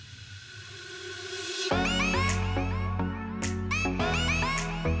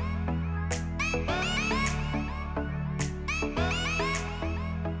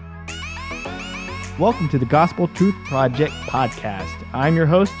Welcome to the Gospel Truth Project podcast. I'm your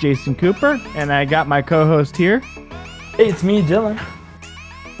host, Jason Cooper, and I got my co-host here. Hey, it's me, Dylan.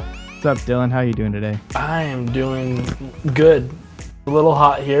 What's up, Dylan? How are you doing today? I am doing good. A little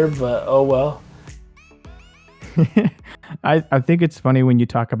hot here, but oh well. I think it's funny when you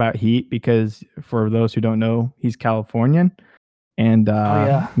talk about heat because for those who don't know, he's Californian, and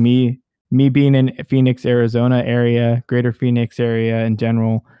me being in Phoenix, Arizona area, Greater Phoenix area in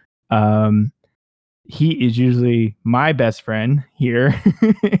general, heat is usually my best friend here.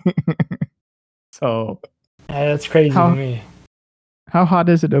 So Yeah, that's crazy to me. How hot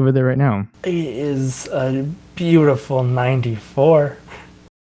is it over there right now? It is a beautiful 94.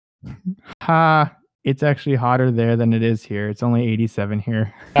 It's actually hotter there than it is here. It's only 87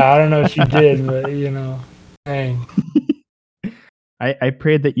 here. I don't know if you did, but dang. I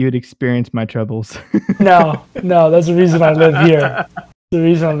prayed that you would experience my troubles. No, that's the reason I live here. The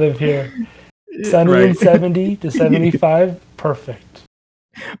reason I live here. Sunny Right. and 70 to 75, perfect.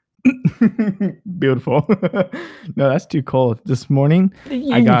 Beautiful. No, that's too cold. This morning,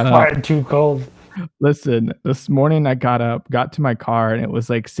 I got up. Too cold. Listen, this morning I got up, got to my car, and it was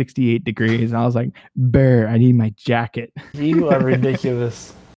like 68 degrees. And I was like, bear, I need my jacket. You are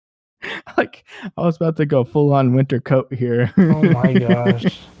ridiculous. Like, I was about to go full on winter coat here. Oh my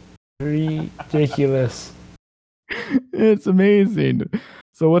gosh. Ridiculous. It's amazing.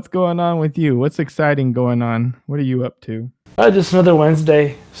 So what's going on with you? What's exciting going on? What are you up to? Just another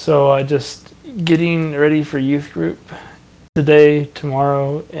Wednesday. So just getting ready for youth group today,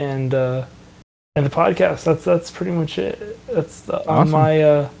 tomorrow, and the podcast. That's pretty much it. That's Awesome.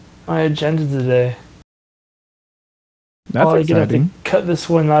 on my agenda today. That's exciting. I'm gonna have to cut this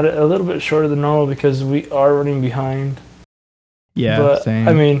one out a little bit shorter than normal because we are running behind. Yeah, but, same.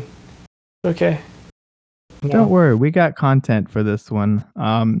 I mean, okay. No. Don't worry, we got content for this one.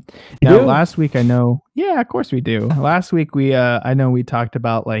 Now last week of course we do. Last week I know we talked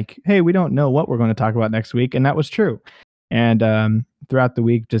about like, hey, we don't know what we're going to talk about next week, and that was true. And throughout the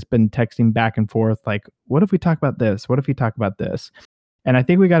week, just been texting back and forth, like, what if we talk about this? What if we talk about this? And I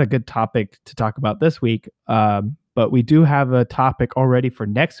think we got a good topic to talk about this week. But we do have a topic already for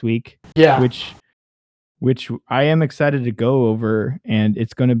next week. Yeah. Which I am excited to go over, and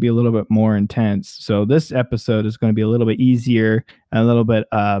it's going to be a little bit more intense. So this episode is going to be a little bit easier and a little bit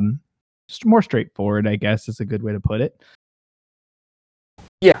more straightforward, I guess is a good way to put it.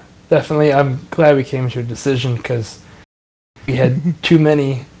 Yeah, definitely. I'm glad we came to a decision because we had too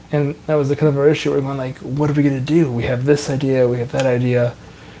many, and that was the kind of our issue. We're going like, what are we going to do? We have this idea, we have that idea.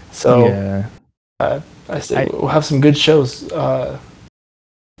 So yeah. I say we'll have some good shows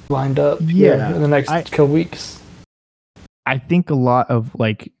lined up here in the next couple weeks. I think a lot of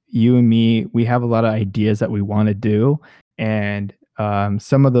like you and me, we have a lot of ideas that we want to do, and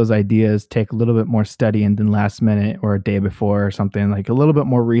some of those ideas take a little bit more studying than last minute or a day before or something, like a little bit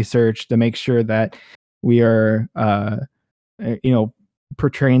more research to make sure that we are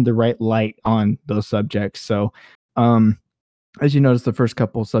portraying the right light on those subjects. So as you notice, the first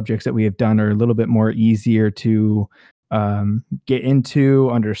couple subjects that we have done are a little bit more easier to get into,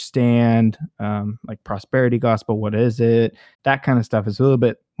 understand, like prosperity gospel, what is it? That kind of stuff is a little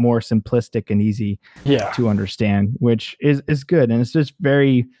bit more simplistic and easy to understand, which is good. And it's just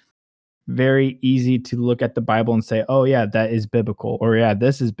very, very easy to look at the Bible and say, oh yeah, that is biblical, or yeah,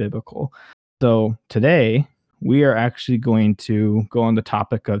 this is biblical. So today we are actually going to go on the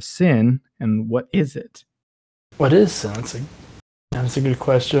topic of sin and what is it? What is sin? That's a good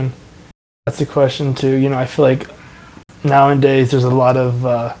question. That's a question too. I feel like nowadays there's a lot of,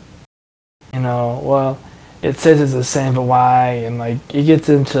 it says it's a sin, but why? And like it gets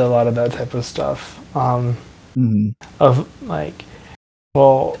into a lot of that type of stuff. Of like,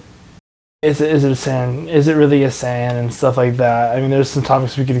 well, is it a sin? Is it really a sin? And stuff like that. I mean, there's some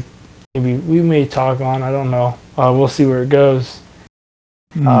topics we may talk on. I don't know. We'll see where it goes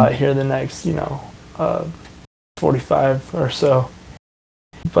here in the next, 45 or so.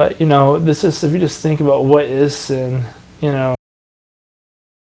 But this is, if you just think about what is sin, it's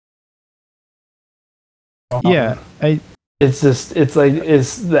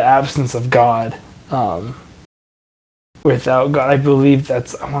the absence of God. Without God, I believe I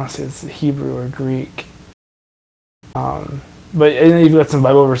want to say it's Hebrew or Greek. But you've got some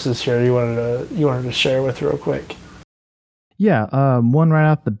Bible verses here you wanted to share with real quick. Yeah, one right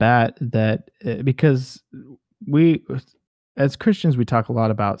off the bat that because we as Christians we talk a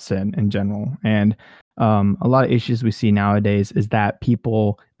lot about sin in general, and a lot of issues we see nowadays is that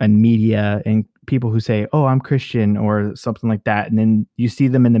people and media and people who say, "Oh, I'm Christian" or something like that, and then you see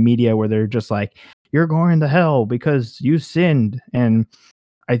them in the media where they're just like, "You're going to hell because you sinned." And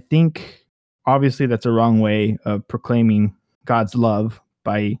I think obviously that's a wrong way of proclaiming God's love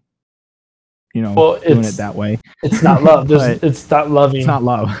by, doing it that way. It's not love. It's not loving. It's not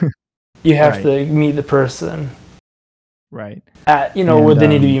love. You have to meet the person. Right. At, where they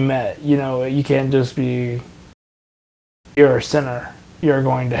need to be met. You can't just be, you're a sinner. You're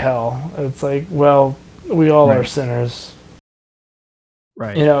going to hell. It's like, well, we all are sinners.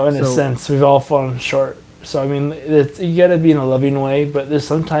 Right. In a sense, we've all fallen short. So, I mean, you got to be in a loving way, but there's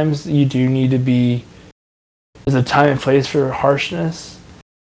sometimes you do need to be, there's a time and place for harshness,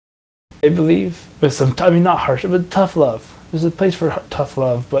 I believe. But not harsh, but tough love. There's a place for tough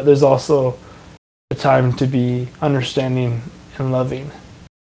love, but there's also a time to be understanding and loving.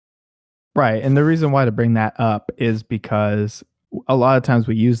 Right. And the reason why to bring that up is because a lot of times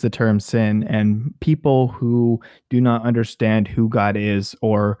we use the term sin, and people who do not understand who God is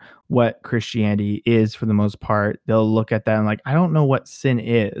or what Christianity is for the most part, they'll look at that and like, I don't know what sin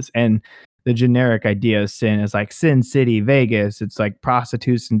is. And the generic idea of sin is like Sin City, Vegas. It's like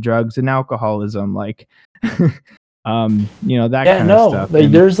prostitutes and drugs and alcoholism, like, that kind of stuff.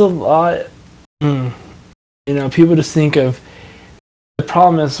 Like, there's a lot, people just think of, the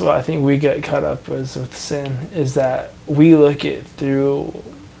problem is what I think we get caught up with sin is that we look it through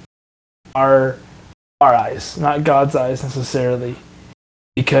our eyes, not God's eyes necessarily.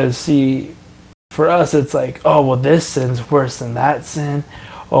 Because see, for us it's like, oh well, this sin's worse than that sin.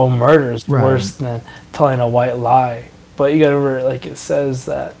 Oh, murder's worse than telling a white lie. But you gotta remember, like it says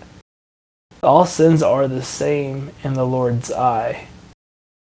that all sins are the same in the Lord's eye.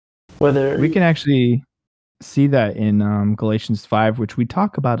 Whether we can actually see that in Galatians 5, which we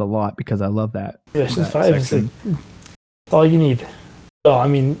talk about a lot because I love that. Galatians 5 is like, all you need. Oh, I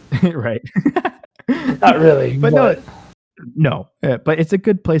mean, right. Not really. But no, but it's a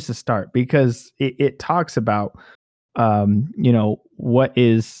good place to start because it talks about, what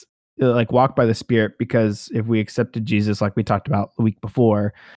is like walk by the Spirit, because if we accepted Jesus, like we talked about the week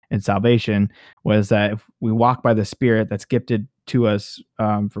before in salvation, was that if we walk by the Spirit that's gifted to us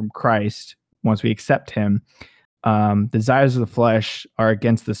from Christ, once we accept him, desires of the flesh are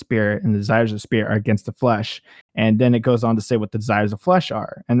against the Spirit, and the desires of the Spirit are against the flesh. And then it goes on to say what the desires of flesh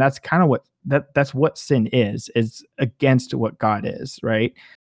are. And that's kind of what that's what sin is against what God is, right?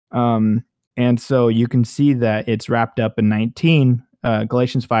 And so you can see that it's wrapped up in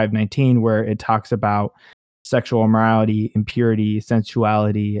Galatians 5:19, where it talks about sexual immorality, impurity,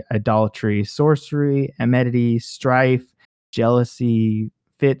 sensuality, idolatry, sorcery, enmity, strife, jealousy,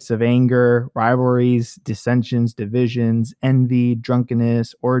 fits of anger, rivalries, dissensions, divisions, envy,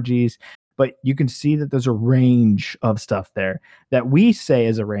 drunkenness, orgies. But you can see that there's a range of stuff there that we say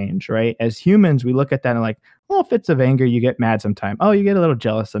is a range, right? As humans, we look at that and like, well, fits of anger, you get mad sometime. Oh, you get a little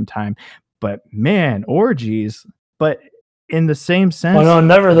jealous sometime. But man, orgies. But in the same sense... Well, no,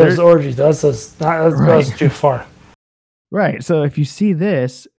 never those orgies. That's too far. Right. So if you see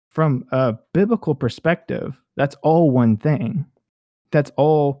this from a biblical perspective, that's all one thing. That's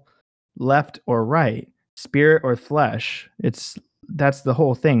all left or right, spirit or flesh. That's the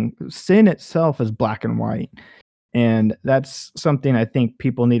whole thing. Sin itself is black and white. And that's something I think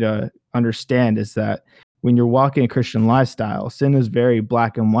people need to understand, is that when you're walking a Christian lifestyle, sin is very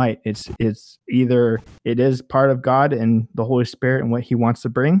black and white. It's either it is part of God and the Holy Spirit and what he wants to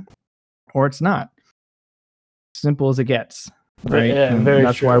bring, or it's not. Simple as it gets. Right. Yeah, and very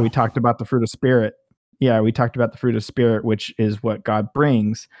that's true. why we talked about the fruit of Spirit. Yeah, we talked about the fruit of Spirit, which is what God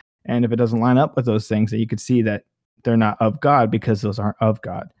brings. And if it doesn't line up with those things, that you could see that they're not of God because those aren't of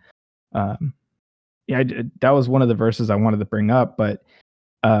God. That was one of the verses I wanted to bring up. But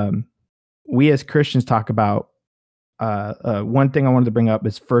we as Christians talk about one thing I wanted to bring up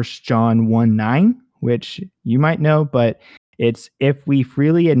is 1 John 1:9, which you might know, but it's if we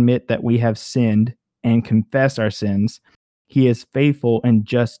freely admit that we have sinned and confess our sins, he is faithful and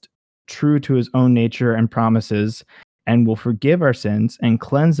just, true to his own nature and promises, and will forgive our sins and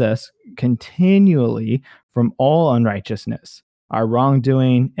cleanse us continually from all unrighteousness, our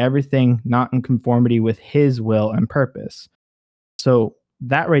wrongdoing, everything not in conformity with his will and purpose. So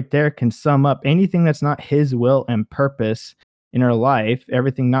that right there can sum up anything that's not his will and purpose in our life.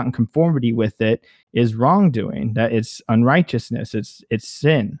 Everything not in conformity with it is wrongdoing. That it's unrighteousness. It's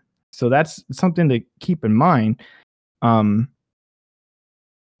sin. So that's something to keep in mind.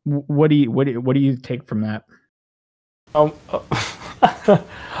 What do you take from that? I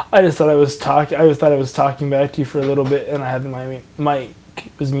just thought I was talking back to you for a little bit, and I had my mic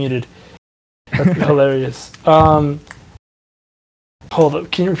was muted. That's hilarious. Hold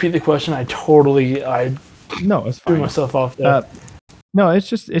up, can you repeat the question? No, it's fine. Threw myself off there. No, it's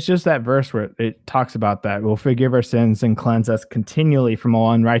just that verse where it talks about that. We'll forgive our sins and cleanse us continually from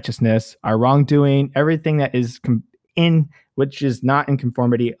all unrighteousness, our wrongdoing, everything that is in which is not in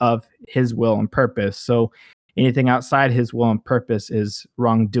conformity of his will and purpose. So anything outside his will and purpose is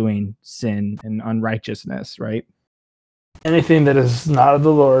wrongdoing, sin, and unrighteousness, right? Anything that is not of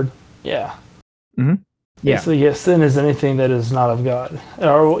the Lord, yeah. Mm-hmm. Yeah. So yes, sin is anything that is not of God,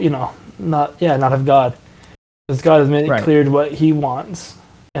 or not of God, because God has made it clear what He wants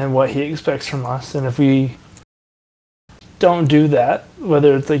and what He expects from us, and if we don't do that,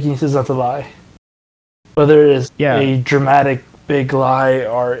 whether it's like He says not to lie, whether it is a dramatic big lie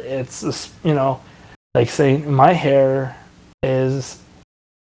or it's like saying my hair is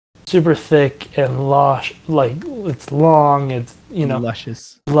super thick and lush, like it's long, it's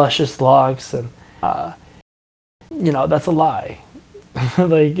luscious locks, and that's a lie.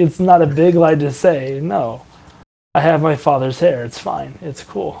 Like, it's not a big lie to say, no, I have my father's hair, it's fine, it's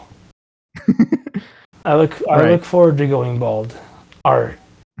cool. I look forward to going bald, or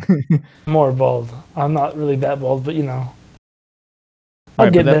more bald. I'm not really that bald, but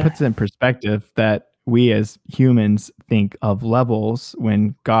I'll get that puts it in perspective that we as humans think of levels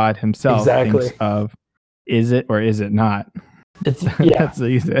when God himself thinks of, is it or is it not? That's what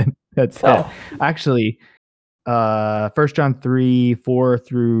he said. That's it. Actually, 1 John 3, 4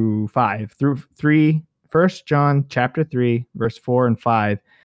 through 5. 1 John chapter 3, verse 4 and 5.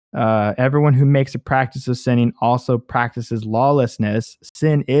 Everyone who makes a practice of sinning also practices lawlessness.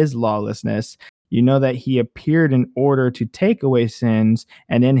 Sin is lawlessness. You know that he appeared in order to take away sins,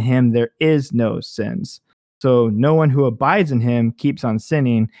 and in him there is no sins. So no one who abides in him keeps on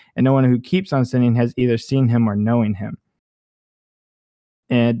sinning, and no one who keeps on sinning has either seen him or knowing him.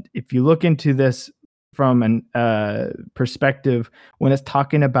 And if you look into this from an perspective, when it's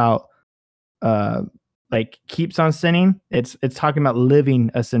talking about like keeps on sinning, it's talking about living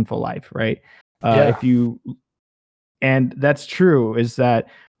a sinful life, right? And that's true, is that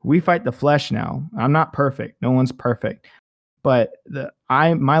we fight the flesh now. I'm not perfect. No one's perfect. But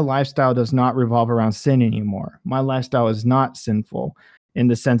my lifestyle does not revolve around sin anymore. My lifestyle is not sinful in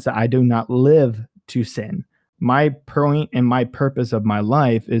the sense that I do not live to sin. My point and my purpose of my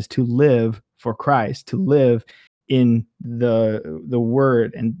life is to live for Christ, to live in the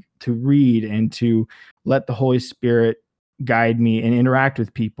word, and to read and to let the Holy Spirit guide me and interact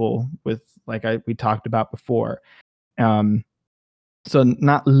with people with, like we talked about before. So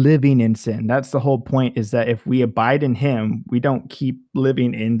not living in sin. That's the whole point, is that if we abide in him, we don't keep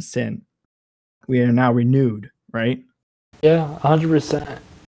living in sin. We are now renewed, right? Yeah, 100%.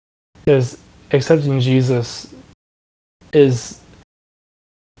 Because accepting Jesus is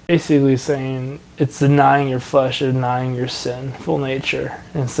basically saying it's denying your flesh and denying your sinful nature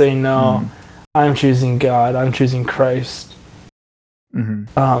and saying, no, I'm choosing God, I'm choosing Christ.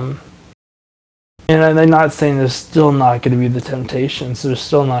 Mm-hmm. And I'm not saying there's still not going to be the temptations. There's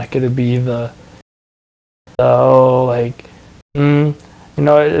still not going to be it's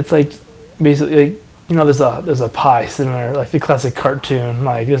like basically, there's a pie sitting there, like the classic cartoon.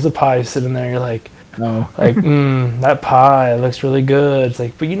 Like, there's a pie sitting there. You're like, that pie looks really good. It's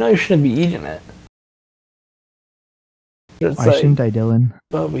like, but you shouldn't be eating it. Why shouldn't I, Dylan?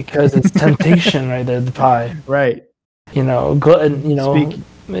 Well, because it's temptation right there, the pie. Right. Glutton,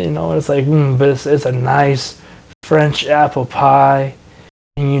 it's like, but it's a nice French apple pie,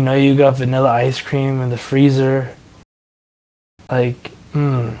 and you got vanilla ice cream in the freezer. Like,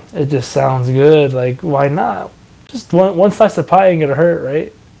 it just sounds good. Like, why not? Just one slice of pie ain't gonna hurt,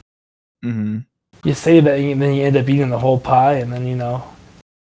 right? Mm-hmm. You say that, and then you end up eating the whole pie, and then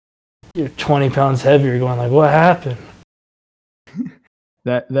you're 20 pounds heavier, going like, what happened?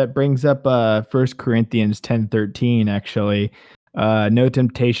 That brings up 1 Corinthians 10:13, actually. No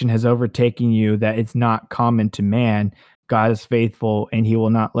temptation has overtaken you that it's not common to man. God is faithful, and he will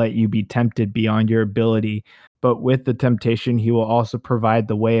not let you be tempted beyond your ability. But with the temptation, he will also provide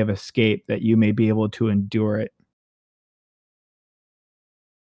the way of escape that you may be able to endure it.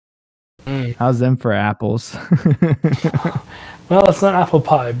 How's them for apples? Well, it's not apple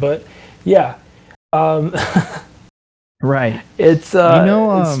pie, but yeah. Right. It's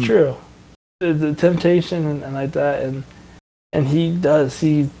it's true. The temptation and like that, and he gives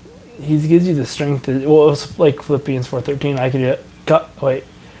you the strength. It was like Philippians 4:13.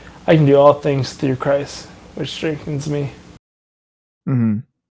 I can do all things through Christ, which strengthens me. Mm-hmm.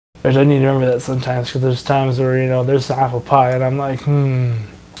 Which I need to remember that sometimes, because there's times where there's some apple pie, and I'm like,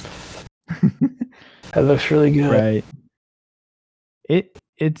 that looks really good. Right.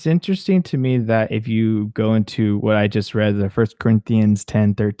 It's interesting to me that if you go into what I just read, the 1 Corinthians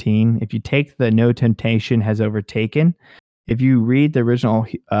 10:13, if you take the no temptation has overtaken, if you read the original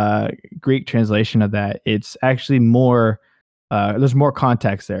Greek translation of that, it's actually more. There's more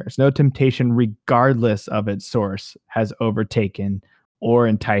context there. It's no temptation, regardless of its source, has overtaken or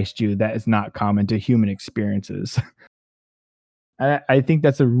enticed you that is not common to human experiences. I think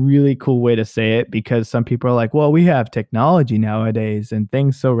that's a really cool way to say it, because some people are like, well, we have technology nowadays and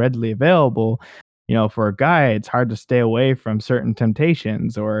things so readily available. For a guy, it's hard to stay away from certain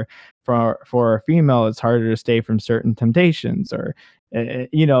temptations, or for a female, it's harder to stay from certain temptations, or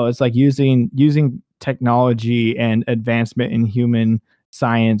it's like using technology and advancement in human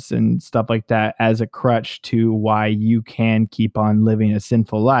science and stuff like that as a crutch to why you can keep on living a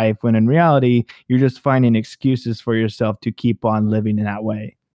sinful life, when in reality you're just finding excuses for yourself to keep on living in that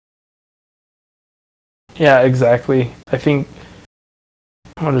way. Yeah, exactly. I think,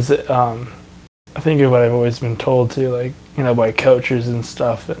 what is it? I think of what I've always been told too, like, by coaches and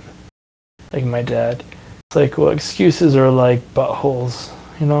stuff, and like my dad. It's like, well, excuses are like buttholes,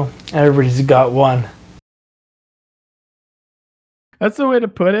 everybody's got one. That's the way to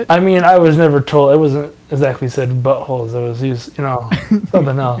put it. I mean, I was never told. It wasn't exactly said buttholes. It was used,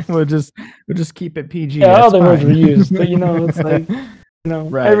 something else. we'll just keep it PG. Yeah, all the words were used, but it's like,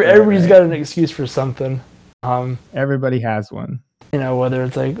 everybody's got an excuse for something. Everybody has one. Whether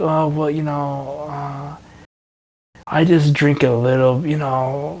it's like, oh well, I just drink a little,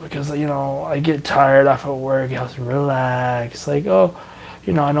 because I get tired after work. I have to relax. Like, oh,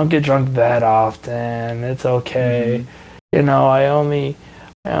 I don't get drunk that often. It's okay. Mm-hmm. I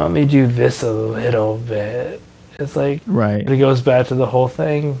only do this a little bit. It's like, right. It goes back to the whole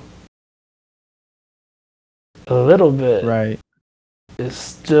thing. A little bit, right, is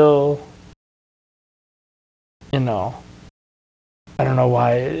still, I don't know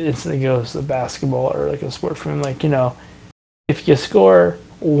why it goes to basketball or like a sport for me. Like, if you score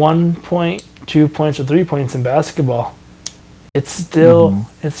 1 point, 2 points, or 3 points in basketball, it's still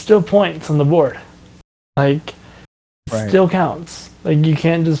points on the board. Like, it still counts. Like, you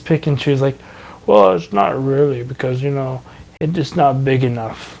can't just pick and choose. Like, well, it's not really, because it's just not big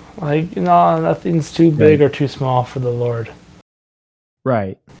enough. Like, nothing's too big or too small for the Lord.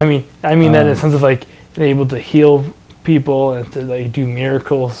 Right. I mean that in the sense of like able to heal people and to like do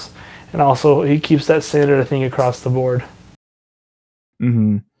miracles, and also he keeps that standard, I think, across the board.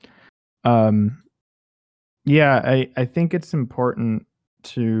 Yeah, I think it's important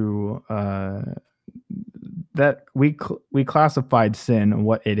to that we classified sin and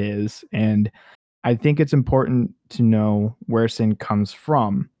what it is, and I think it's important to know where sin comes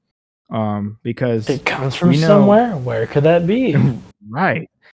from, because it comes from somewhere. Where could that be? Right.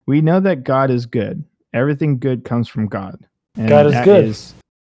 We know that God is good. Everything good comes from God. And God is good.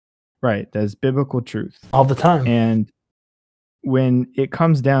 Right. That's biblical truth. All the time. And when it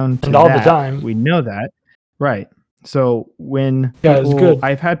comes down to all the time, we know that. Right. So when God is good.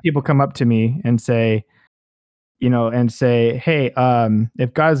 I've had people come up to me and say, hey,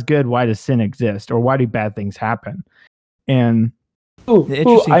 if God's good, why does sin exist? Or why do bad things happen? And the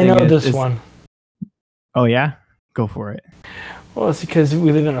interesting thing I know this one. Oh, yeah? Go for it. Well, it's because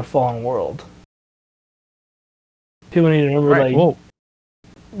we live in a fallen world. People need to remember, like, whoa.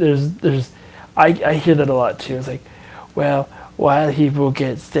 I hear that a lot too. It's like, well, why do people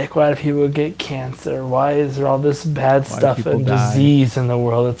get sick? Why do people get cancer? Why is there all this bad stuff and disease in the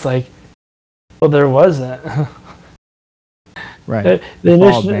world? It's like, well, there wasn't. Right. The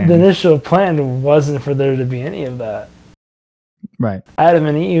initial plan wasn't for there to be any of that. Right. Adam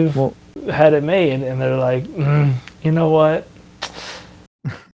and Eve had it made, and they're like, you know what?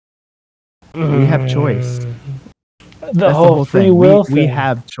 We have choice. The whole free will thing. We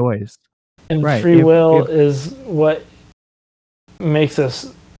have choice. And free will is what makes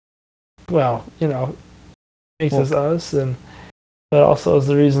us, makes us us, and but also is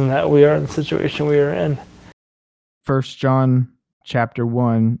the reason that we are in the situation we are in. 1 John chapter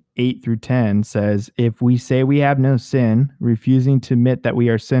 1, 8-10 says, if we say we have no sin, refusing to admit that we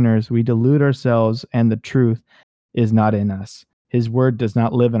are sinners, we delude ourselves and the truth is not in us. His word does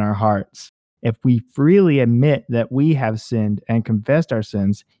not live in our hearts. If we freely admit that we have sinned and confessed our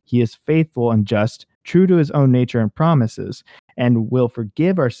sins, he is faithful and just, true to his own nature and promises, and will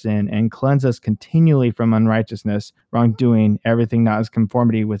forgive our sin and cleanse us continually from unrighteousness, wrongdoing, everything not in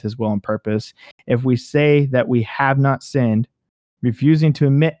conformity with his will and purpose. If we say that we have not sinned, refusing to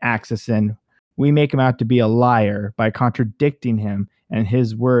admit acts of sin, we make him out to be a liar by contradicting him, and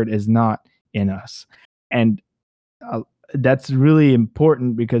his word is not in us. And that's really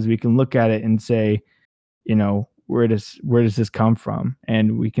important, because we can look at it and say, where does this come from?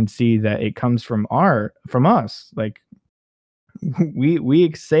 And we can see that it comes from us. Like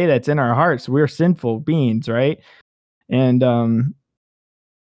we say that's in our hearts. We're sinful beings, right? And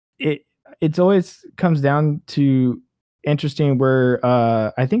it's always comes down to interesting where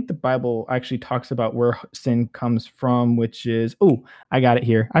I think the Bible actually talks about where sin comes from, which is I got it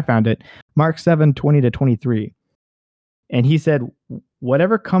here. I found it. Mark 7:20-23. And he said,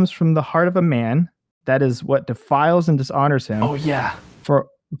 whatever comes from the heart of a man, that is what defiles and dishonors him. Oh yeah. For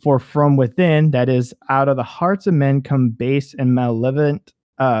from within, that is out of the hearts of men, come base and malevolent.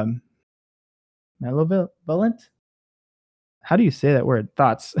 How do you say that word?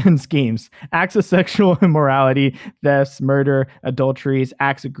 Thoughts and schemes, acts of sexual immorality, thefts, murder, adulteries,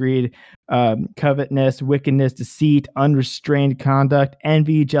 acts of greed, covetousness, wickedness, deceit, unrestrained conduct,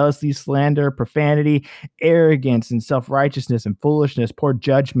 envy, jealousy, slander, profanity, arrogance, and self-righteousness, and foolishness, poor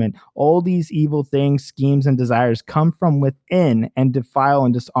judgment. All these evil things, schemes, and desires come from within and defile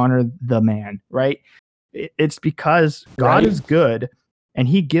and dishonor the man, right? It's because God is good and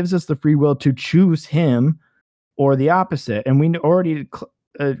he gives us the free will to choose him or the opposite. And we already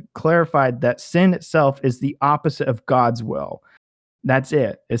clarified that sin itself is the opposite of God's will. That's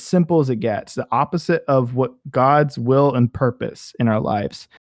it. As simple as it gets. The opposite of what God's will and purpose in our lives.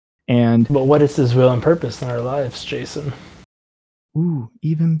 But what is his will and purpose in our lives, Jason? Ooh,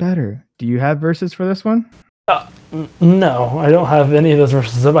 even better. Do you have verses for this one? No, I don't have any of those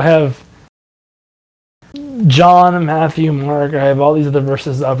verses up. I have John, Matthew, Mark. I have all these other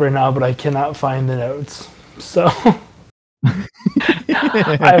verses up right now, but I cannot find the notes. So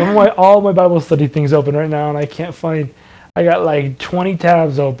I have all my Bible study things open right now, and I can't find. I got like 20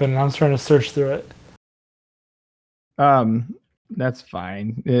 tabs open, and I'm trying to search through it. That's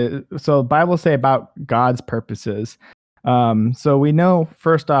fine. So Bible say about God's purposes. So we know,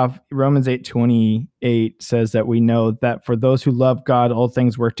 first off, Romans 8:28 says that we know that for those who love God, all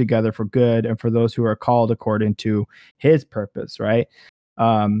things work together for good, and for those who are called according to his purpose, right?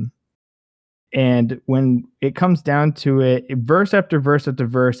 And when it comes down to it, verse after verse after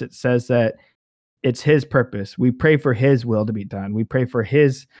verse, it says that it's his purpose. We pray for his will to be done. We pray for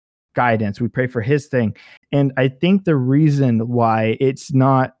his guidance. We pray for his thing. And I think the reason why it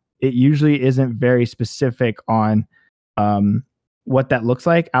usually isn't very specific on what that looks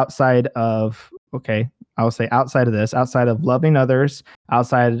like outside of, outside of loving others,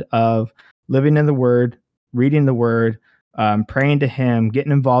 outside of living in the word, reading the word, praying to him,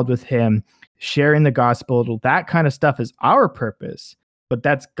 getting involved with him, sharing the gospel, that kind of stuff is our purpose. But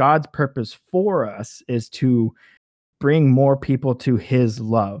that's God's purpose for us, is to bring more people to his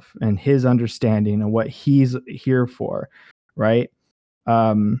love and his understanding and what he's here for, right?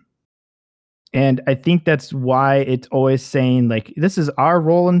 And I think that's why it's always saying, like, this is our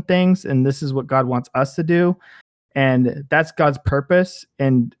role in things and this is what God wants us to do. And that's God's purpose.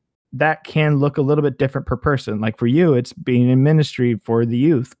 And that can look a little bit different per person. Like for you, it's being in ministry for the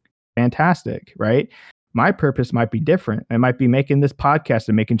youth. Fantastic, right? My purpose might be different. It might be making this podcast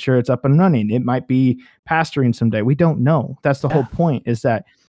and making sure it's up and running. It might be pastoring someday. We don't know. That's the whole point, is that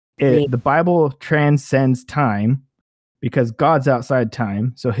the Bible transcends time because God's outside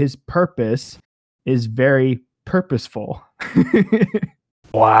time. So his purpose is very purposeful.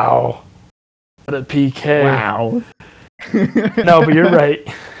 Wow. What a PK. Wow. No, but you're right.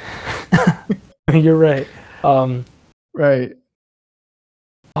 You're right. Right.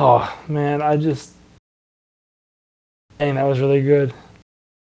 Oh, man, dang, that was really good.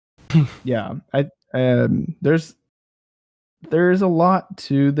 Yeah. There's a lot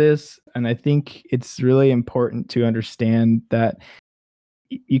to this, and I think it's really important to understand that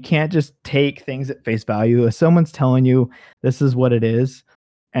you can't just take things at face value. If someone's telling you this is what it is,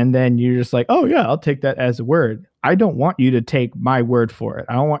 and then you're just like, oh yeah, I'll take that as a word. I don't want you to take my word for it.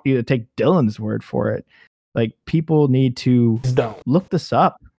 I don't want you to take Dylan's word for it. Like, people need to look this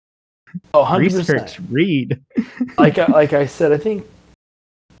up. Oh, 100%. Research, read. like I said, I think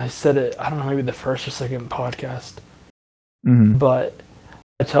I said it, I don't know, maybe the first or second podcast. Mm-hmm. But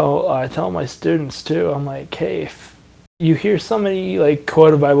I tell my students too, I'm like, hey, if you hear somebody like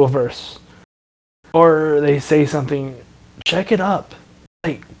quote a Bible verse or they say something, check it up.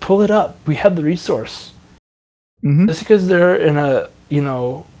 Like, pull it up. We have the resource. Mm-hmm. Just because they're in a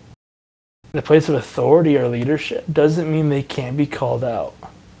place of authority or leadership doesn't mean they can't be called out.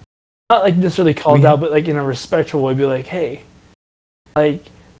 Not like necessarily called out, but like in a respectful way, be like, hey,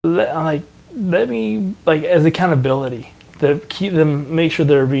 let me, like, as accountability, to keep them, make sure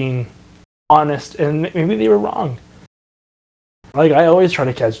they're being honest, and maybe they were wrong. Like, I always try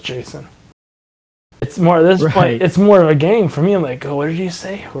to catch Jason. It's more at this point, it's more of a game for me. I'm like, oh, what did you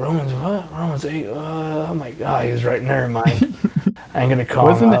say? Romans what? Romans 8. I'm like, he was right. Never mind. I ain't gonna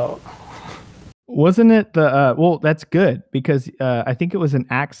call him out. Wasn't it the well, that's good because I think it was in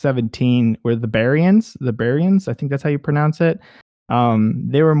Acts 17 where the Bereans, I think that's how you pronounce it.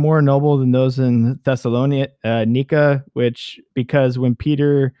 They were more noble than those in Thessalonica, which because when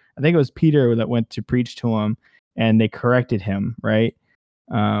Peter, I think it was Peter that went to preach to him and they corrected him, right?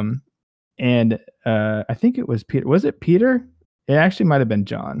 And I think it was Peter. Was it Peter? It actually might have been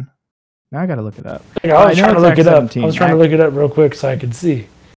John. Now I got to look it up. I was trying to look it up. I was trying to look it up real quick so I could see.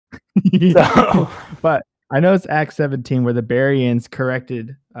 So. But I know it's Acts 17 where the Bereans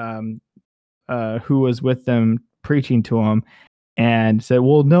corrected who was with them preaching to them and said,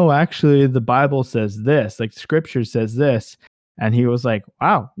 well, no, actually the Bible says this, like scripture says this. And he was like,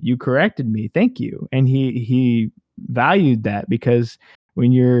 wow, you corrected me. Thank you. And he valued that because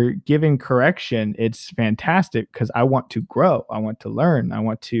when you're given correction, it's fantastic because I want to grow. I want to learn. I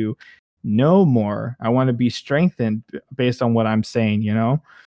want to know more. I want to be strengthened based on what I'm saying, you know?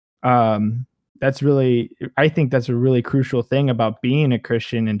 That's really, I think that's a really crucial thing about being a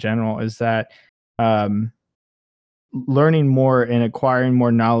Christian in general is that learning more and acquiring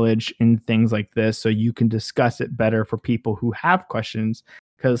more knowledge in things like this so you can discuss it better for people who have questions.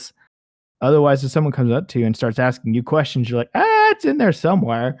 Because otherwise, if someone comes up to you and starts asking you questions, you're like, it's in there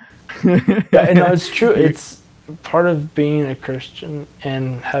somewhere. Yeah, no, it's true. It's part of being a Christian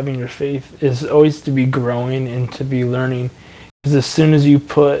and having your faith is always to be growing and to be learning. Because as soon as you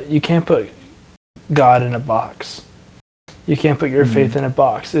can't put God in a box. You can't put your faith in a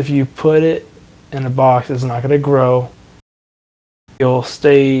box. If you put it in a box, it's not going to grow. You'll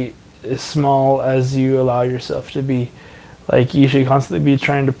stay as small as you allow yourself to be. Like, you should constantly be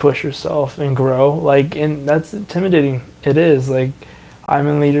trying to push yourself and grow. Like, and that's intimidating. It is. Like, I'm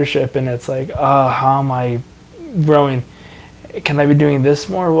in leadership, and it's like, how am I growing? Can I be doing this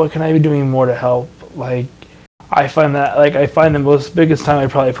more? What can I be doing more to help? Like, I find the biggest time I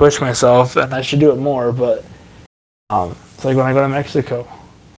probably push myself, and I should do it more, but it's like when I go to Mexico.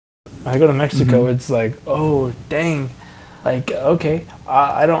 When I go to Mexico, it's like, oh, dang. Like, okay,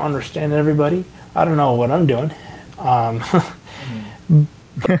 I don't understand everybody. I don't know what I'm doing.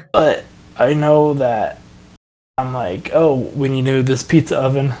 But I know that I'm like, oh, when you do this pizza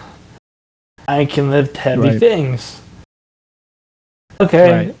oven, I can lift heavy things.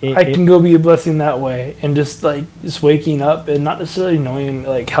 Okay, I can go be a blessing that way, and just waking up and not necessarily knowing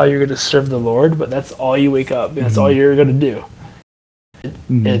like how you're going to serve the Lord, but that's all you wake up and that's all you're going to do.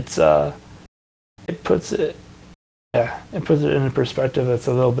 It puts it in a perspective that's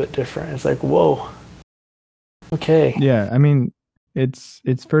a little bit different. It's like, whoa, okay. Yeah, I mean, it's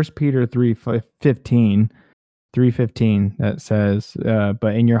 1 Peter 3:15 that says,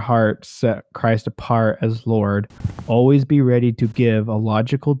 but in your heart set Christ apart as Lord. Always be ready to give a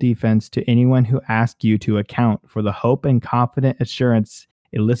logical defense to anyone who asks you to account for the hope and confident assurance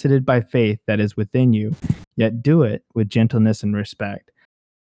elicited by faith that is within you, yet do it with gentleness and respect.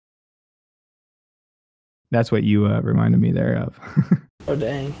 That's what you reminded me there of. Oh,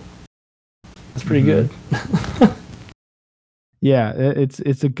 dang. That's pretty good. Yeah,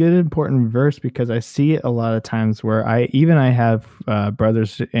 it's a good important verse because I see it a lot of times where I have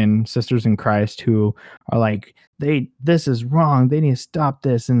brothers and sisters in Christ who are like, this is wrong, they need to stop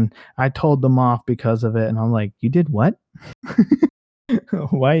this, and I told them off because of it, and I'm like, you did what?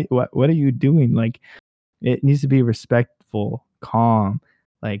 Why? What are you doing? Like, it needs to be respectful, calm.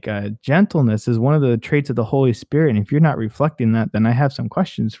 Like gentleness is one of the traits of the Holy Spirit, and if you're not reflecting that, then I have some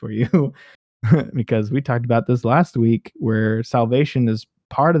questions for you. Because we talked about this last week where salvation is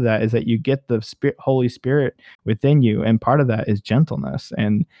part of that is that you get the Holy Spirit within you, and part of that is gentleness.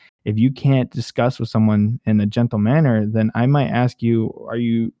 And if you can't discuss with someone in a gentle manner, then I might ask you, are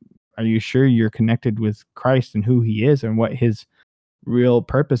you sure you're connected with Christ and who he is and what his real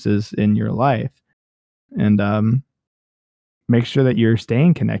purpose is in your life? And make sure that you're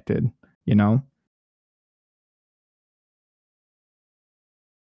staying connected, you know?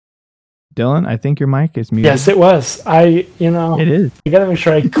 Dylan, I think your mic is muted. Yes, it was. It is. I gotta make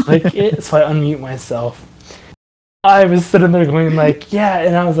sure I click it, so I unmute myself. I was sitting there going like, yeah,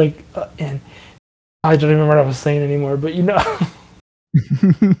 and I was like, and I don't remember what I was saying anymore, but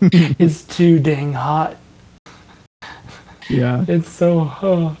it's too dang hot. Yeah. It's so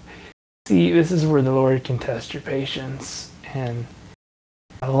hot. See, this is where the Lord can test your patience, and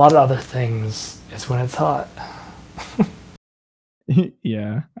a lot of other things is when it's hot.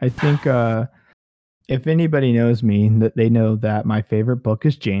 Yeah, I think if anybody knows me, that they know that my favorite book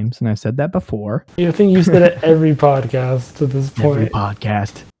is James, and I said that before. I think you said it every podcast to this point. Every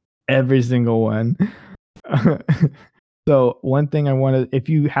podcast, every single one. So one thing I wanted, if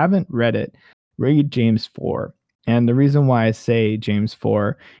you haven't read it, read James 4. And the reason why I say James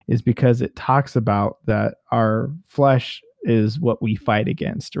 4 is because it talks about that our flesh is what we fight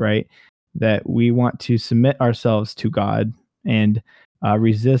against, right? That we want to submit ourselves to God and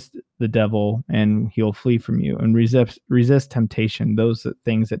resist the devil, and he'll flee from you. And resist temptation, those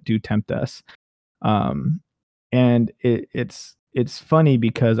things that do tempt us. And it's funny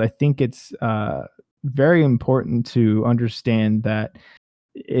because I think it's very important to understand that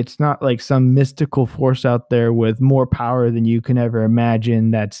it's not like some mystical force out there with more power than you can ever imagine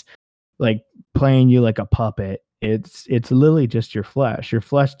that's like playing you like a puppet. It's literally just your flesh. Your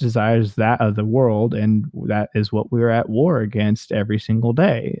flesh desires that of the world, and that is what we're at war against every single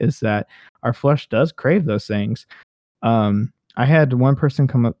day, is that our flesh does crave those things. I had one person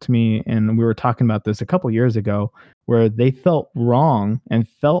come up to me, and we were talking about this a couple years ago, where they felt wrong and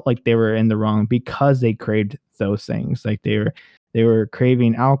felt like they were in the wrong because they craved those things. Like they were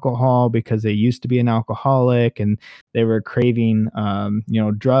craving alcohol because they used to be an alcoholic, and they were craving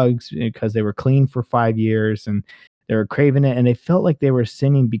drugs because they were clean for 5 years, and they were craving it, and they felt like they were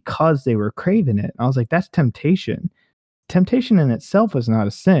sinning because they were craving it. I was like, that's temptation. Temptation in itself is not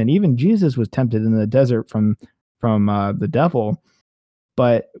a sin. Even Jesus was tempted in the desert from the devil.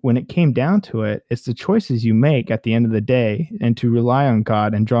 But when it came down to it, it's the choices you make at the end of the day, and to rely on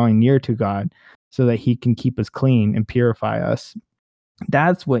God and drawing near to God so that he can keep us clean and purify us.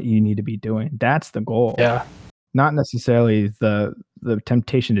 That's what you need to be doing. That's the goal. Yeah. Not necessarily the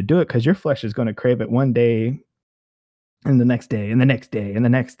temptation to do it, because your flesh is going to crave it one day and the next day and the next day and the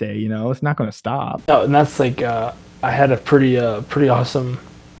next day. It's not going to stop. No, and that's like I had a pretty awesome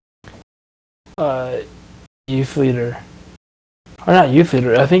youth leader. Or not youth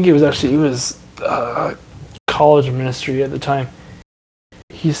leader. I think he was college ministry at the time.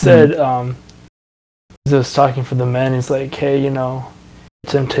 He said, he was talking for the men. He's like, hey,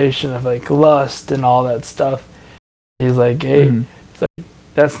 temptation of like lust and all that stuff. He's like, hey, it's like,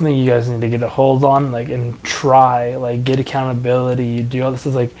 that's something you guys need to get a hold on, like, and try, like, get accountability, do all this.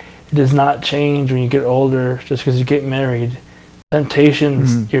 Is like, it does not change when you get older just because you get married.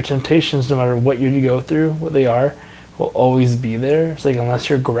 Temptations, your temptations, no matter what you go through, what they are, will always be there. It's like, unless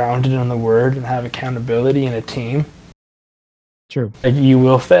you're grounded in the word and have accountability in a team, true, like, you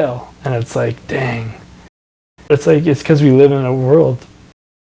will fail. And it's like, dang. It's like, it's because we live in a world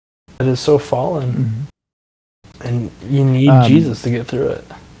that is so fallen, and you need Jesus to get through it.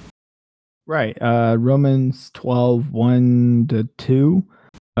 Right. Romans 12:1-2.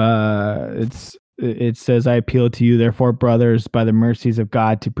 It says, I appeal to you, therefore, brothers, by the mercies of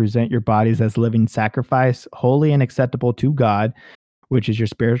God, to present your bodies as living sacrifice, holy and acceptable to God, which is your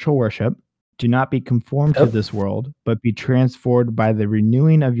spiritual worship. Do not be conformed to this world, but be transformed by the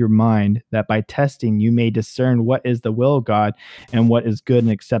renewing of your mind, that by testing you may discern what is the will of God and what is good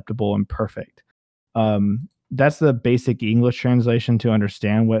and acceptable and perfect. That's the basic English translation to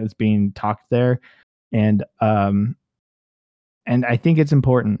understand what is being talked there. And I think it's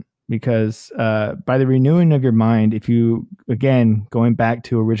important because by the renewing of your mind, if you, again, going back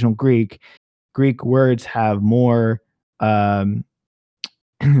to original Greek words have more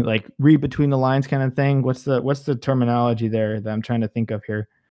like read between the lines kind of thing. What's the terminology there that I'm trying to think of here?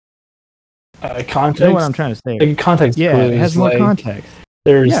 Context. You know what I'm trying to say? Like context. Yeah, clues, it has more like, context.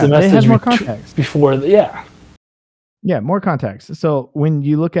 There's the message. It has more context before. Yeah, more context. So when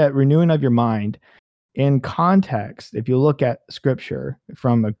you look at renewing of your mind in context, if you look at scripture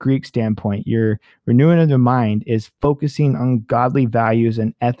from a Greek standpoint, your renewing of the mind is focusing on godly values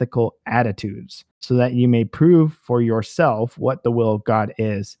and ethical attitudes, so that you may prove for yourself what the will of God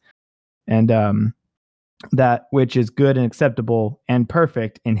is, and that which is good and acceptable and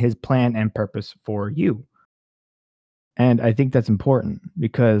perfect in his plan and purpose for you. And I think that's important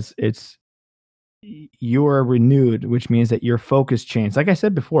because you're renewed, which means that your focus changed. Like I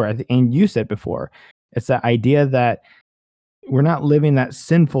said before, and you said before, it's that idea that we're not living that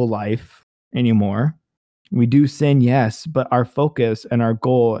sinful life anymore. We do sin, yes, but our focus and our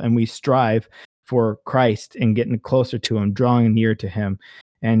goal, and we strive for Christ and getting closer to him, drawing near to him,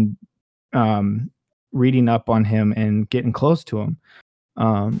 and reading up on him and getting close to him.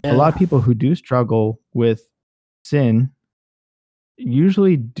 A lot of people who do struggle with sin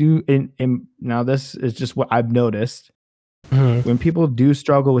usually do, and now this is just what I've noticed. When people do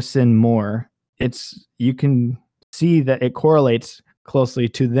struggle with sin more, you can see that it correlates closely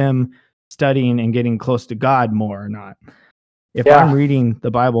to them studying and getting close to God more or not. If I'm reading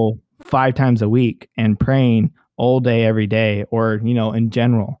the Bible 5 times a week and praying all day, every day, or, in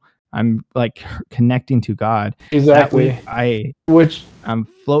general, I'm like connecting to God. Exactly. I'm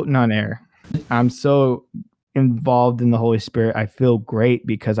floating on air. I'm so involved in the Holy Spirit. I feel great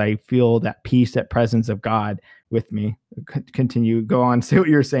because I feel that peace, that presence of God with me. Continue. Go on. Say what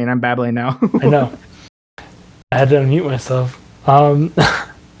you're saying. I'm babbling now. I know. I had to unmute myself.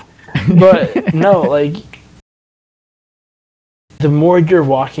 But no, like, the more you're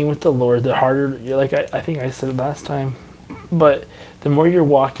walking with the Lord, the harder you're, like I think I said it last time, but the more you're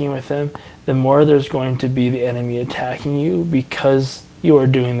walking with him, the more there's going to be the enemy attacking you because you are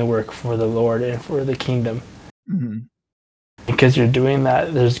doing the work for the Lord and for the kingdom. Mm-hmm. Because you're doing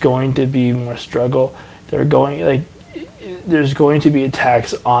that, there's going to be more struggle. There's going to be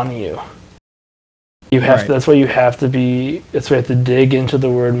attacks on you. You have to, that's why you have to be. That's why you have to dig into the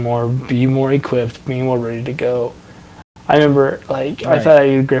word more, be more equipped, be more ready to go. I remember, like, I thought I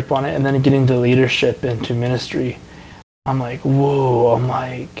had a grip on it, and then getting to leadership, into ministry, I'm like, whoa! I'm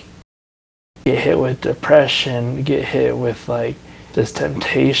like, get hit with depression, get hit with like this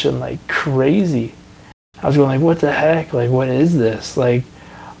temptation, like crazy. I was going like, what the heck? Like, what is this? Like,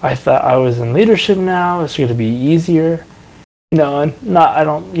 I thought I was in leadership now. It's going to be easier. You know, and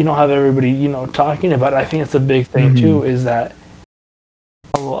you don't have everybody, talking about it. I think it's a big thing too, is that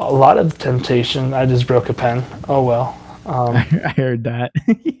a lot of the temptation, I just broke a pen. Oh, well. I heard that.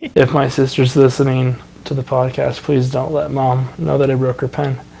 If my sister's listening to the podcast, please don't let mom know that I broke her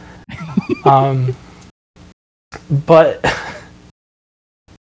pen. But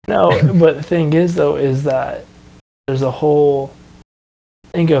but the thing is, though, is that there's a whole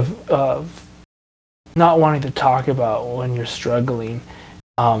thing of not wanting to talk about when you're struggling.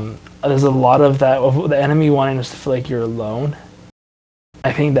 There's a lot of that, of the enemy wanting us to feel like you're alone.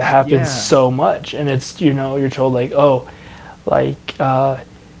 I think that happens so much, and it's, you're told like, oh, like,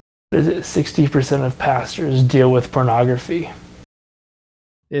 is it 60% of pastors deal with pornography?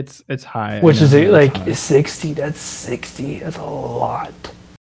 It's high. Which is like high. 60. That's 60. That's a lot.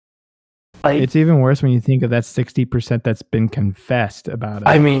 Like, it's even worse when you think of that 60% that's been confessed about it.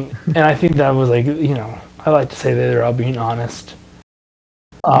 I mean, and I think that was like, I like to say that they're all being honest.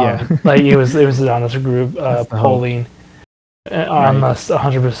 Like it was an honest group polling. Almost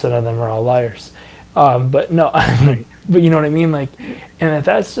 100% of them are all liars. But no, but you know what I mean? Like, and if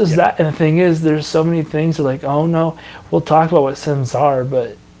that's just that, and the thing is, there's so many things that, like, oh no, we'll talk about what sins are,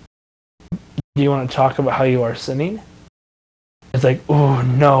 but do you want to talk about how you are sinning? It's like, oh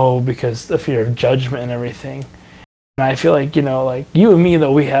no, because the fear of judgment and everything. And I feel like, like you and me,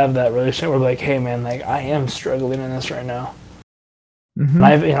 though, we have that relationship where we're like, hey man, like, I am struggling in this right now. Mm-hmm.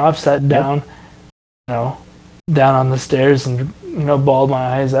 And I've sat down, down on the stairs and, bawled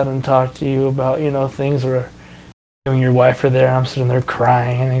my eyes out and talked to you about, things where you and your wife are there and I'm sitting there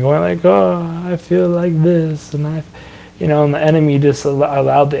crying and going like, oh, I feel like this. And and the enemy just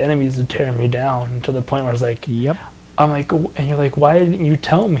allowed the enemies to tear me down to the point where I was like, yep. I'm like, and you're like, why didn't you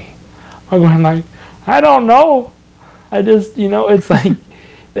tell me? I'm going like, I don't know. I just, it's like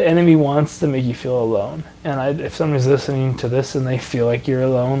the enemy wants to make you feel alone. And if somebody's listening to this and they feel like you're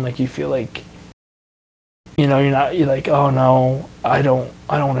alone, like you feel like, you're like, oh no, I don't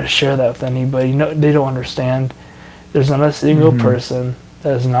want to share that with anybody. No, they don't understand. There's not a single person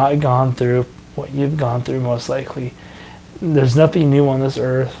that has not gone through what you've gone through, most likely. There's nothing new on this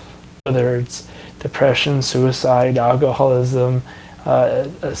earth, whether it's depression, suicide, alcoholism,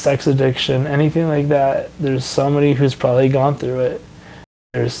 sex addiction, anything like that. There's somebody who's probably gone through it.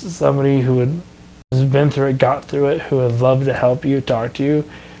 There's somebody who has been through it, got through it, who would love to help you, talk to you.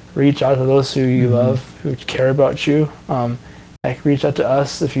 Reach out to those who you love, who care about you. Like, reach out to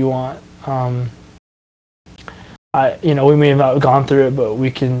us if you want. We may have not gone through it, but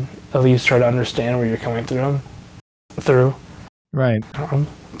we can at least try to understand where you're coming through. Right.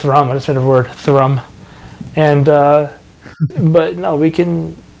 Thrum. I just made a word. Thrum. And but no, we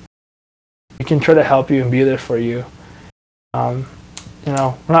can try to help you and be there for you. We're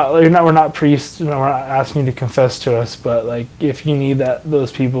not priests. We're not asking you to confess to us, but like, if you need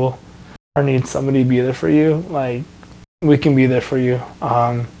those people, or need somebody to be there for you, like, we can be there for you.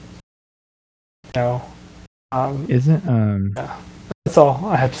 That's all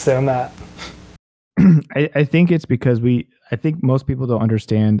I have to say on that. I think it's because I think most people don't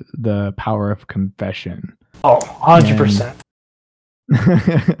understand the power of confession. Oh, 100%.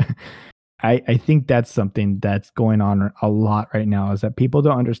 I think that's something that's going on a lot right now, is that people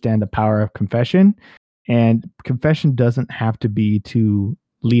don't understand the power of confession, and confession doesn't have to be to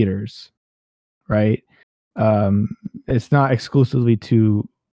leaders, right? It's not exclusively to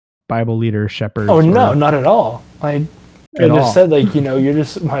Bible leaders, shepherds. Oh no, not at all. I just said, like, you're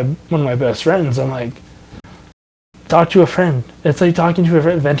just one of my best friends. I'm like, talk to a friend. It's like talking to a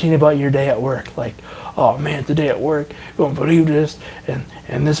friend, venting about your day at work. Like, oh man, today at work, you won't believe this,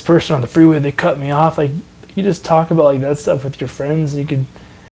 and this person on the freeway, they cut me off. Like, you just talk about like that stuff with your friends. You could,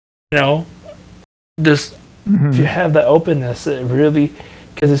 just If you have that openness, it really,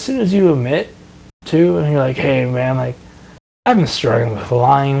 because as soon as you admit to, and you're like, hey man, like I've been struggling with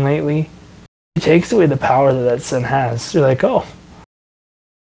lying lately, it takes away the power that sin has. You're like, oh,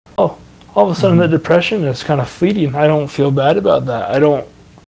 all of a sudden the depression is kind of fleeting. I don't feel bad about that.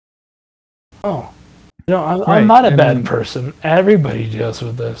 I'm not a bad person. Everybody deals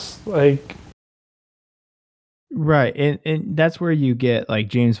with this. Like, right. And that's where you get like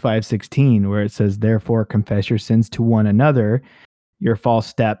James 5:16, where it says, therefore confess your sins to one another, your false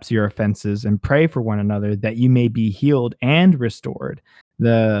steps, your offenses, and pray for one another that you may be healed and restored.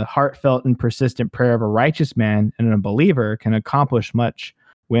 The heartfelt and persistent prayer of a righteous man and a believer can accomplish much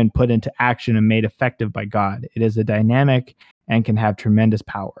when put into action and made effective by God. It is a dynamic and can have tremendous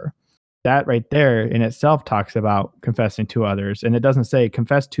power. That right there in itself talks about confessing to others. And it doesn't say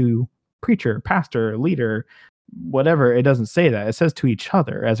confess to preacher, pastor, leader, whatever. It doesn't say that. It says to each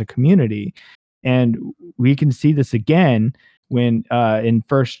other as a community. And we can see this again when in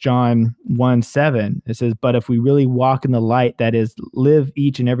 1 John 1:7, it says, but if we really walk in the light, that is, live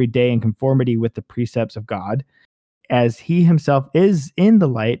each and every day in conformity with the precepts of God, as he himself is in the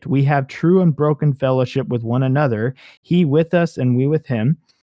light, we have true unbroken fellowship with one another, he with us and we with him.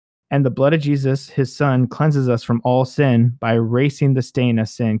 And the blood of Jesus, his son, cleanses us from all sin by erasing the stain of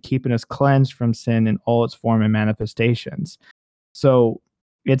sin, keeping us cleansed from sin in all its form and manifestations. So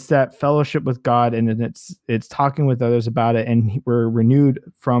it's that fellowship with God, and it's talking with others about it, and we're renewed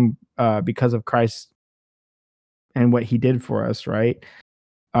from because of Christ and what he did for us, right?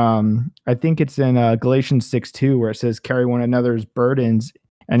 I think it's in Galatians 6:2 where it says, carry one another's burdens,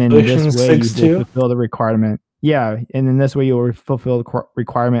 and in this way you will fulfill the requirement. Yeah, and in this way you will fulfill the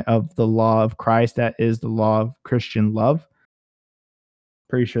requirement of the law of Christ, that is the law of Christian love.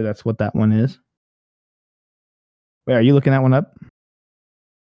 Pretty sure that's what that one is. Wait, are you looking that one up?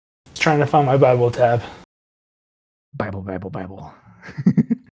 Trying to find my Bible tab. Bible.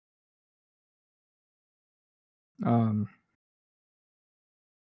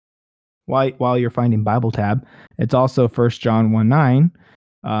 While you're finding Bible tab, it's also 1 John 1:9.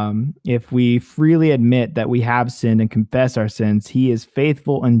 If we freely admit that we have sinned and confess our sins, he is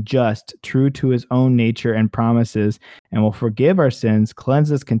faithful and just, true to his own nature and promises, and will forgive our sins,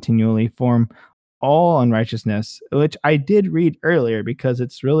 cleanse us continually from all unrighteousness, which I did read earlier, because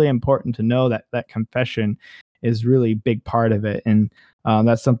it's really important to know that confession is really a big part of it. And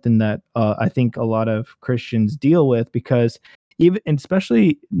that's something that I think a lot of Christians deal with, because even,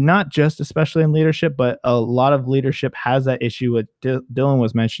 especially in leadership, but a lot of leadership has that issue. What Dylan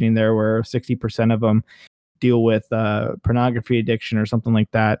was mentioning there, where 60% of them deal with pornography addiction or something like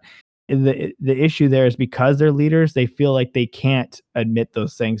that. The issue there is because they're leaders, they feel like they can't admit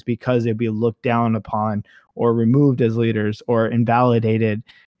those things because they'll be looked down upon or removed as leaders or invalidated.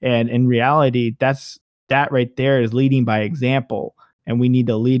 And in reality, that right there is leading by example, and we need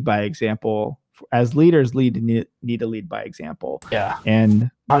to lead by example. As leaders, need to lead by example. Yeah,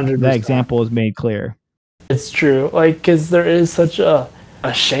 and 100%. That example is made clear. It's true, like, because there is such a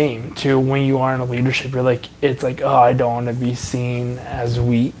shame to when you are in a leadership. You're like, it's like, oh, I don't want to be seen as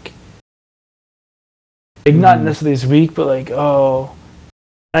weak. Like, not necessarily as weak, but like, oh.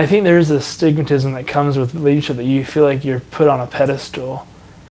 I think there's a stigmatism that comes with leadership, that you feel like you're put on a pedestal.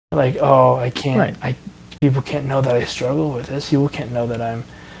 Like, oh, I can't. Right. People can't know that I struggle with this. People can't know that I'm,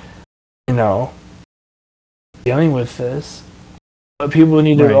 dealing with this. But people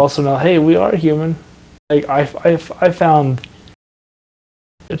need to also know, hey, we are human. Like, I found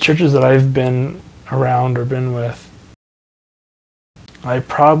the churches that I've been around or been with, I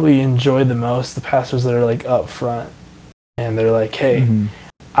probably enjoy the most the pastors that are like up front, and they're like, hey,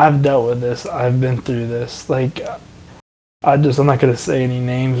 I've dealt with this, I've been through this. Like, I'm not gonna say any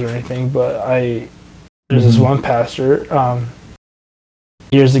names or anything, but there's this one pastor,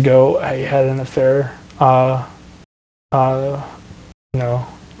 years ago, I had an affair,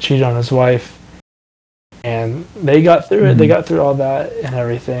 cheated on his wife, and they got through it. They got through all that and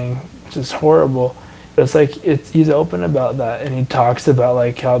everything, which is horrible. But it's like, he's open about that, and he talks about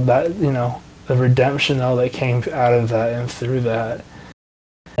like how that, the redemption that came out of that and through that,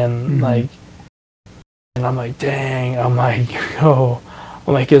 and like, and I'm like, dang, I'm like,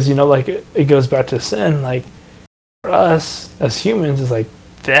 because like it goes back to sin. Like, for us as humans, it's like,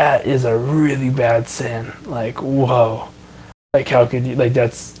 that is a really bad sin. Like, whoa, like, how could you, like,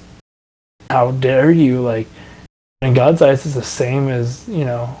 that's, how dare you? Like, in God's eyes, it's the same as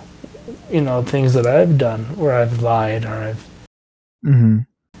things that I've done where I've lied, or I've been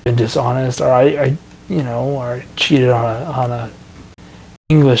dishonest, or I or cheated on a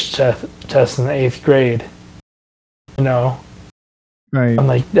English test in the 8th grade. Right. I'm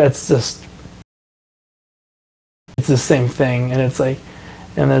like, that's just, the same thing. And it's like,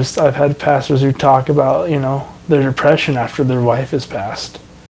 and I've had pastors who talk about, their depression after their wife has passed,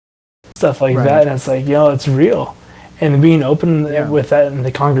 stuff like that. And it's like, it's real. And being open with that in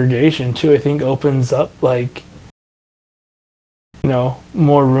the congregation too, I think opens up like,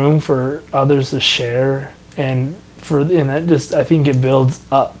 more room for others to share, and that just, I think it builds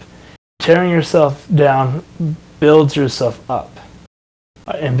up. Tearing yourself down builds yourself up,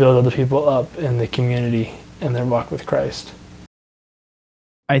 and build other people up in the community and their walk with Christ.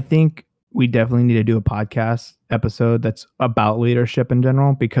 I think we definitely need to do a podcast episode that's about leadership in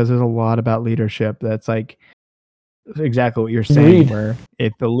general, because there's a lot about leadership that's like exactly what you're saying, where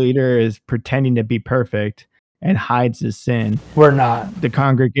if the leader is pretending to be perfect and hides his sin, we're not. The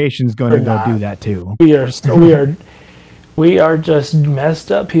congregation's going to go do that too. We are just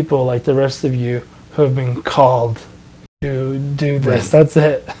messed up people like the rest of you who have been called to do this. That's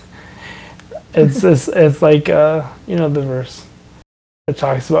it. It's like the verse that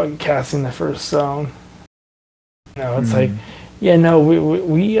talks about casting the first stone. It's like, we're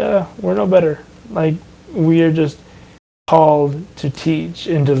no better. Like, we are just called to teach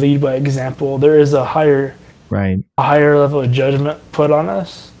and to lead by example. There is a higher level of judgment put on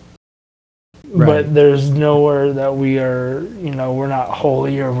us, but there's nowhere that we are, we're not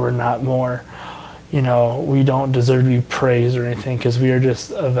holy, or we're not more, we don't deserve to be praised or anything, because we are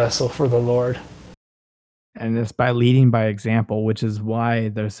just a vessel for the Lord. And it's by leading by example, which is why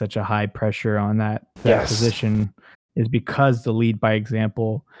there's such a high pressure on that position, is because the lead by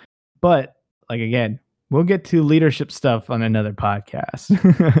example. But like, again, we'll get to leadership stuff on another podcast.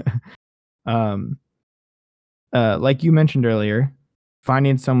 Like you mentioned earlier,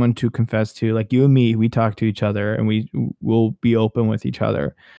 finding someone to confess to, like you and me, we talk to each other and we will be open with each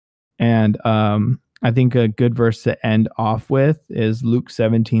other. And I think a good verse to end off with is Luke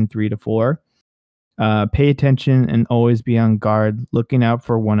 17:3-4. Pay attention and always be on guard, looking out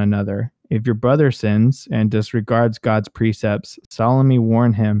for one another. If your brother sins and disregards God's precepts, solemnly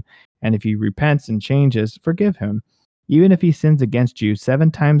warn him, and if he repents and changes, forgive him. Even if he sins against you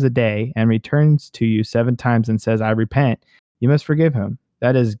 7 times a day and returns to you 7 times and says, I repent, you must forgive him.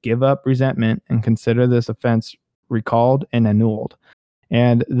 That is, give up resentment and consider this offense recalled and annulled.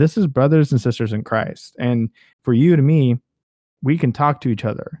 And this is brothers and sisters in Christ. And for you to me, we can talk to each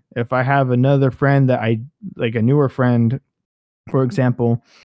other. If I have another friend that I like, a newer friend, for example,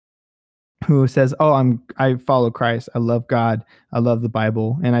 who says, I follow Christ, I love God, I love the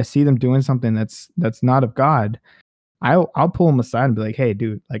Bible, and I see them doing something that's not of God, I'll pull them aside and be like, hey,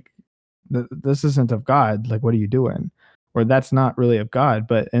 dude, like this isn't of God. Like, what are you doing? Or that's not really of God,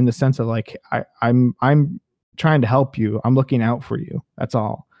 but in the sense of like, I'm trying to help you. I'm looking out for you. That's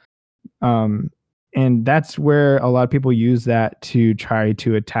all. And that's where a lot of people use that to try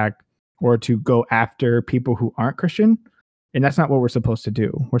to attack or to go after people who aren't Christian. And that's not what we're supposed to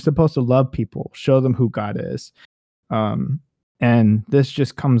do. We're supposed to love people, show them who God is. And this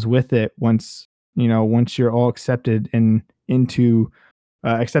just comes with it once you're all accepted and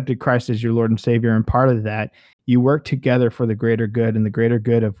accepted Christ as your Lord and Savior. And part of that, you work together for the greater good, and the greater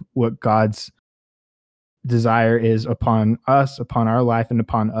good of what God's desire is upon us, upon our life, and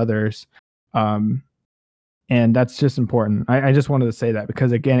upon others. And that's just important. I just wanted to say that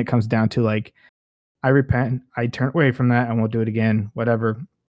because, again, it comes down to like, I repent, I turn away from that, and won't do it again, whatever.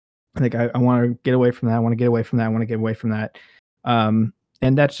 Like, I want to get away from that. I want to get away from that. I want to get away from that.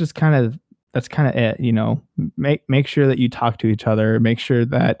 And that's just kind of it, make sure that you talk to each other. Make sure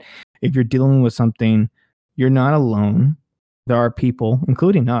that if you're dealing with something, you're not alone. There are people,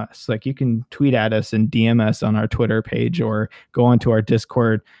 including us, like you can tweet at us and DM us on our Twitter page or go onto our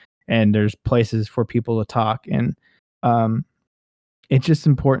Discord, and there's places for people to talk. And it's just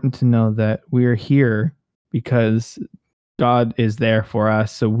important to know that we are here because God is there for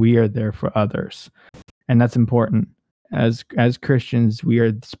us, so we are there for others. And that's important. As Christians, we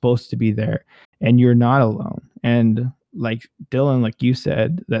are supposed to be there, and you're not alone. And like Dylan, like you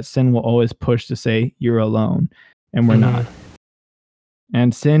said, that sin will always push to say you're alone, and we're not.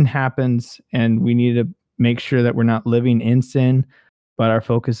 And sin happens, and we need to make sure that we're not living in sin, but our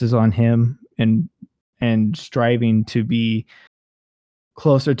focus is on Him and striving to be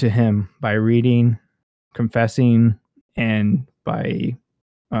closer to Him by reading, confessing, and by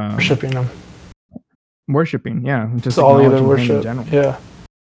worshiping Him. Worshiping, yeah, just all the other worship, yeah.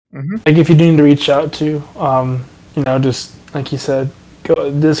 Mm-hmm. Like if you need to reach out to, just like you said,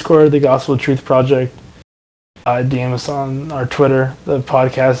 go Discord, the Gospel Truth Project. DM us on our Twitter, the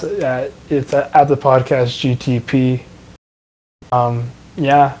podcast it's at the podcast GTP.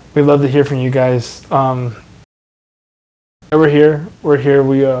 We'd love to hear from you guys. We're here.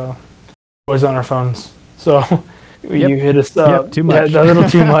 We always on our phones, so You hit us up. Yep, too much. Yeah, a little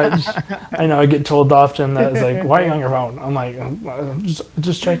too much. I know I get told often that it's like, why are you on your phone? I'm like, I'm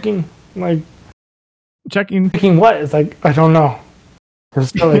just checking. I'm like, checking what? It's like, I don't know. I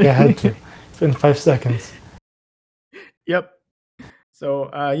just felt like I had to. It's been 5 seconds. Yep.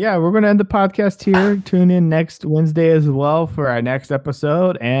 So, we're going to end the podcast here. Tune in next Wednesday as well for our next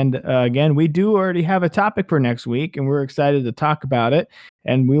episode. And again, we do already have a topic for next week, and we're excited to talk about it.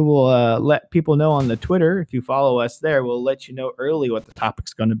 And we will let people know on the Twitter. If you follow us there, we'll let you know early what the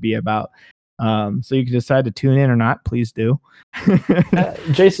topic's going to be about. So you can decide to tune in or not. Please do.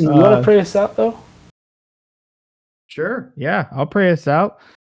 Jason, you want to pray us out, though? Sure. Yeah, I'll pray us out.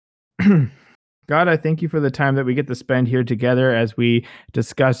 God, I thank you for the time that we get to spend here together as we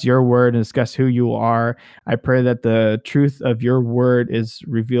discuss your word and discuss who you are. I pray that the truth of your word is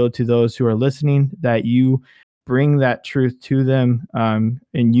revealed to those who are listening, that you bring that truth to them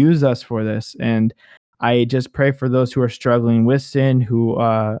and use us for this. And I just pray for those who are struggling with sin, who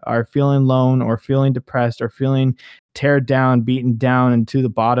are feeling alone or feeling depressed or feeling teared down, beaten down and to the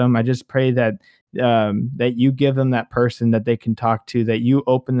bottom. I just pray that that you give them that person that they can talk to, that you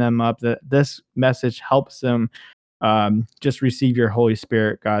open them up, that this message helps them just receive your Holy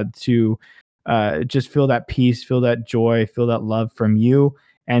Spirit, God, to just feel that peace, feel that joy, feel that love from you,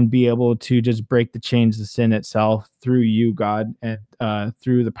 and be able to just break the chains of sin itself through you, God, and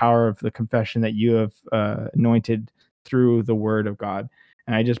through the power of the confession that you have anointed through the word of God.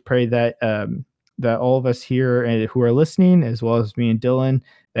 And I just pray that that all of us here who are listening, as well as me and Dylan,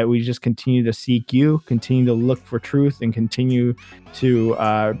 that we just continue to seek you, continue to look for truth, and continue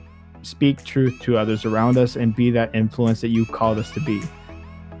to speak truth to others around us and be that influence that you called us to be.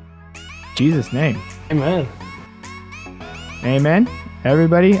 In Jesus' name. Amen. Amen.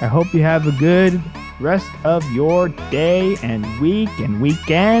 Everybody, I hope you have a good rest of your day and week and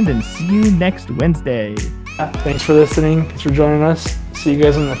weekend, and see you next Wednesday. Thanks for listening. Thanks for joining us. See you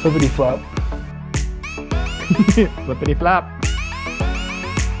guys on the flippity flop. Flippity flop.